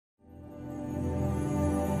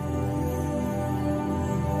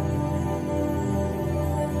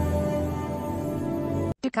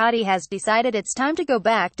Ducati has decided it's time to go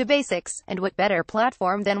back to basics, and what better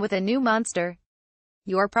platform than with a new monster?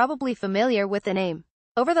 You're probably familiar with the name.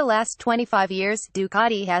 Over the last 25 years,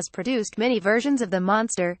 Ducati has produced many versions of the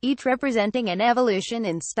monster, each representing an evolution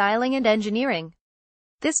in styling and engineering.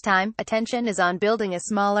 This time, attention is on building a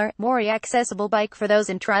smaller, more accessible bike for those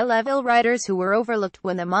entry-level riders who were overlooked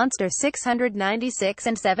when the Monster 696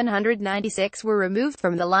 and 796 were removed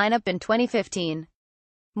from the lineup in 2015.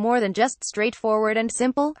 More than just straightforward and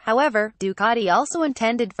simple, however, Ducati also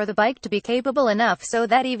intended for the bike to be capable enough so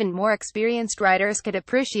that even more experienced riders could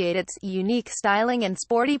appreciate its unique styling and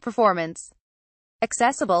sporty performance.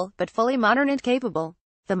 Accessible, but fully modern and capable.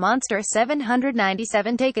 The Monster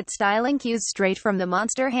 797 take its styling cues straight from the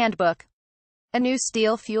Monster Handbook. A new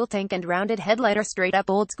steel fuel tank and rounded headlight are straight-up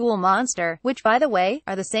old-school Monster, which, by the way,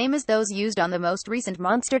 are the same as those used on the most recent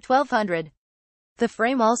Monster 1200. The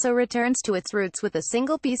frame also returns to its roots with a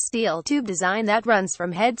single-piece steel tube design that runs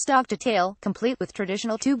from headstock to tail, complete with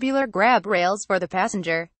traditional tubular grab rails for the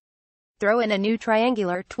passenger. Throw in a new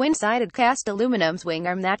triangular, twin-sided cast aluminum swing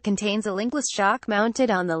arm that contains a linkless shock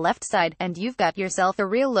mounted on the left side, and you've got yourself a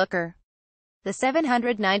real looker. The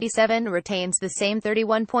 797 retains the same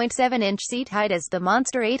 31.7-inch seat height as the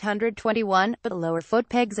Monster 821, but lower foot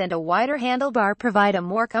pegs and a wider handlebar provide a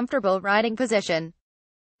more comfortable riding position.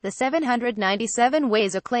 The 797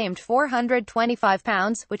 weighs a claimed 425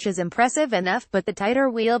 pounds, which is impressive enough, but the tighter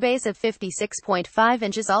wheelbase of 56.5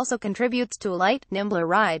 inches also contributes to a light, nimbler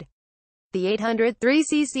ride. The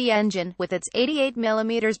 803cc engine, with its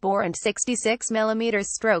 88mm bore and 66mm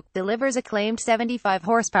stroke, delivers a claimed 75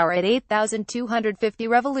 horsepower at 8,250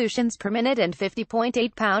 revolutions per minute and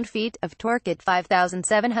 50.8 pound-feet of torque at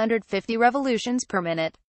 5,750 revolutions per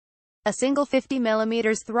minute. A single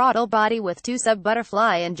 50mm throttle body with two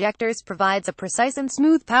sub-butterfly injectors provides a precise and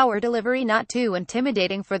smooth power delivery, not too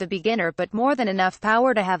intimidating for the beginner but more than enough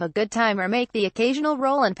power to have a good time or make the occasional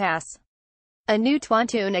roll and pass. A new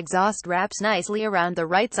Twin exhaust wraps nicely around the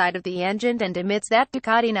right side of the engine and emits that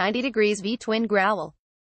Ducati 90° V-twin growl.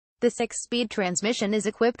 The 6-speed transmission is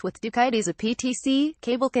equipped with Ducati's PTC,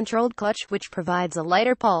 cable-controlled clutch, which provides a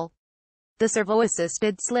lighter pull. The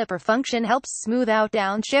servo-assisted slipper function helps smooth out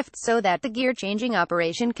downshifts so that the gear-changing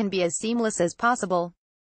operation can be as seamless as possible.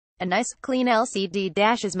 A nice, clean LCD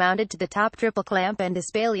dash is mounted to the top triple clamp and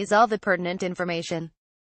displays all the pertinent information.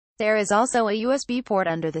 There is also a USB port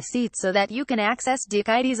under the seat so that you can access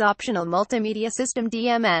Ducati's optional multimedia system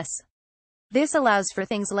DMS. This allows for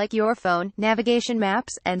things like your phone, navigation,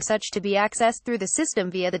 maps, and such to be accessed through the system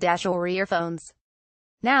via the dash or earphones.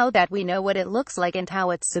 Now that we know what it looks like and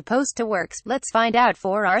how it's supposed to work, let's find out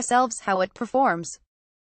for ourselves how it performs.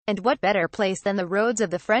 And what better place than the roads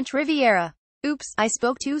of the French Riviera? Oops, I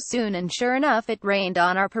spoke too soon, and sure enough it rained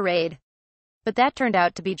on our parade. But that turned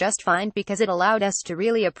out to be just fine because it allowed us to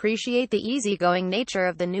really appreciate the easygoing nature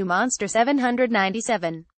of the new Monster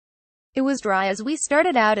 797. It was dry as we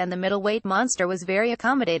started out and the middleweight Monster was very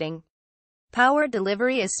accommodating. Power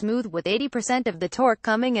delivery is smooth with 80% of the torque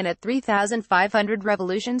coming in at 3,500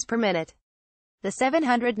 revolutions per minute. The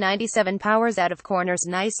 797 powers out of corners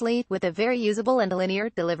nicely, with a very usable and linear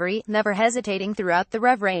delivery, never hesitating throughout the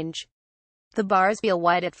rev range. The bars feel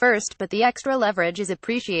wide at first, but the extra leverage is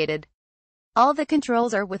appreciated. All the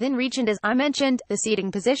controls are within reach, and as I mentioned, the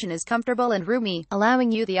seating position is comfortable and roomy,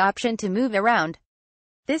 allowing you the option to move around.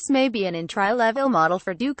 This may be an entry-level model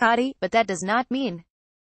for Ducati, but that does not mean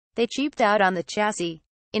they cheaped out on the chassis.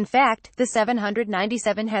 In fact, the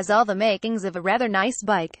 797 has all the makings of a rather nice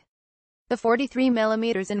bike. The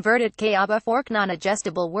 43mm inverted Cayaba fork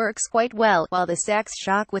non-adjustable works quite well, while the Sax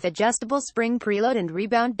shock with adjustable spring preload and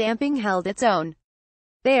rebound damping held its own.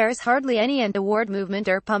 There's hardly any end-award movement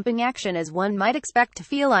or pumping action as one might expect to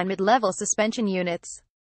feel on mid-level suspension units.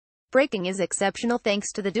 Braking is exceptional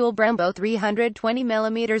thanks to the dual Brembo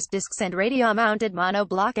 320mm discs and radio-mounted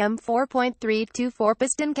monoblock M4.324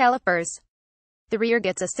 piston calipers. The rear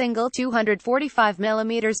gets a single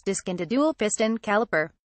 245mm disc and a dual piston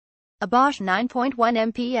caliper. A Bosch 9.1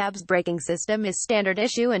 MP ABS braking system is standard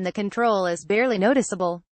issue and the control is barely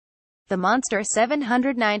noticeable. The Monster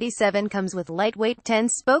 797 comes with lightweight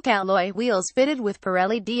 10-spoke alloy wheels fitted with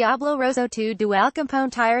Pirelli Diablo Rosso 2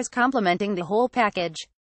 dual-compound tires complementing the whole package.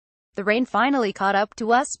 The rain finally caught up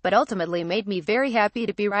to us, but ultimately made me very happy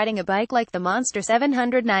to be riding a bike like the Monster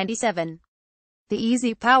 797. The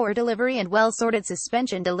easy power delivery and well-sorted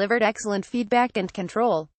suspension delivered excellent feedback and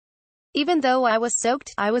control. Even though I was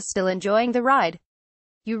soaked, I was still enjoying the ride.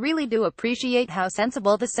 You really do appreciate how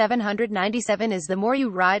sensible the 797 is the more you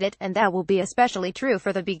ride it, and that will be especially true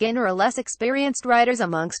for the beginner or less experienced riders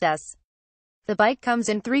amongst us. The bike comes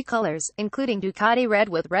in 3 colors, including Ducati Red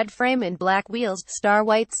with red frame and black wheels, Star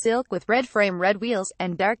White Silk with red frame red wheels,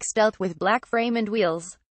 and Dark Stealth with black frame and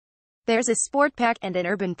wheels. There's a Sport Pack and an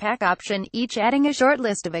Urban Pack option, each adding a short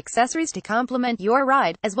list of accessories to complement your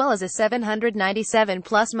ride, as well as a 797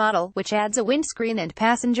 Plus model, which adds a windscreen and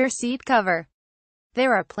passenger seat cover.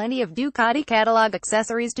 There are plenty of Ducati catalog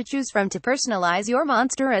accessories to choose from to personalize your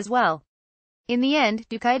monster as well. In the end,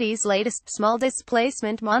 Ducati's latest, small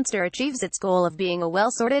displacement monster achieves its goal of being a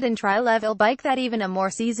well-sorted and tri-level bike that even a more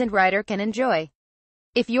seasoned rider can enjoy.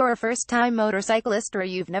 If you're a first-time motorcyclist or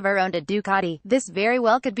you've never owned a Ducati, this very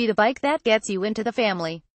well could be the bike that gets you into the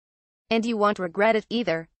family. And you won't regret it,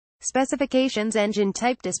 either. Specifications: engine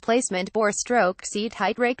type, displacement, bore, stroke, seat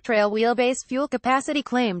height, rake, trail, wheelbase, fuel capacity,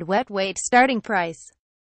 claimed wet weight, starting price.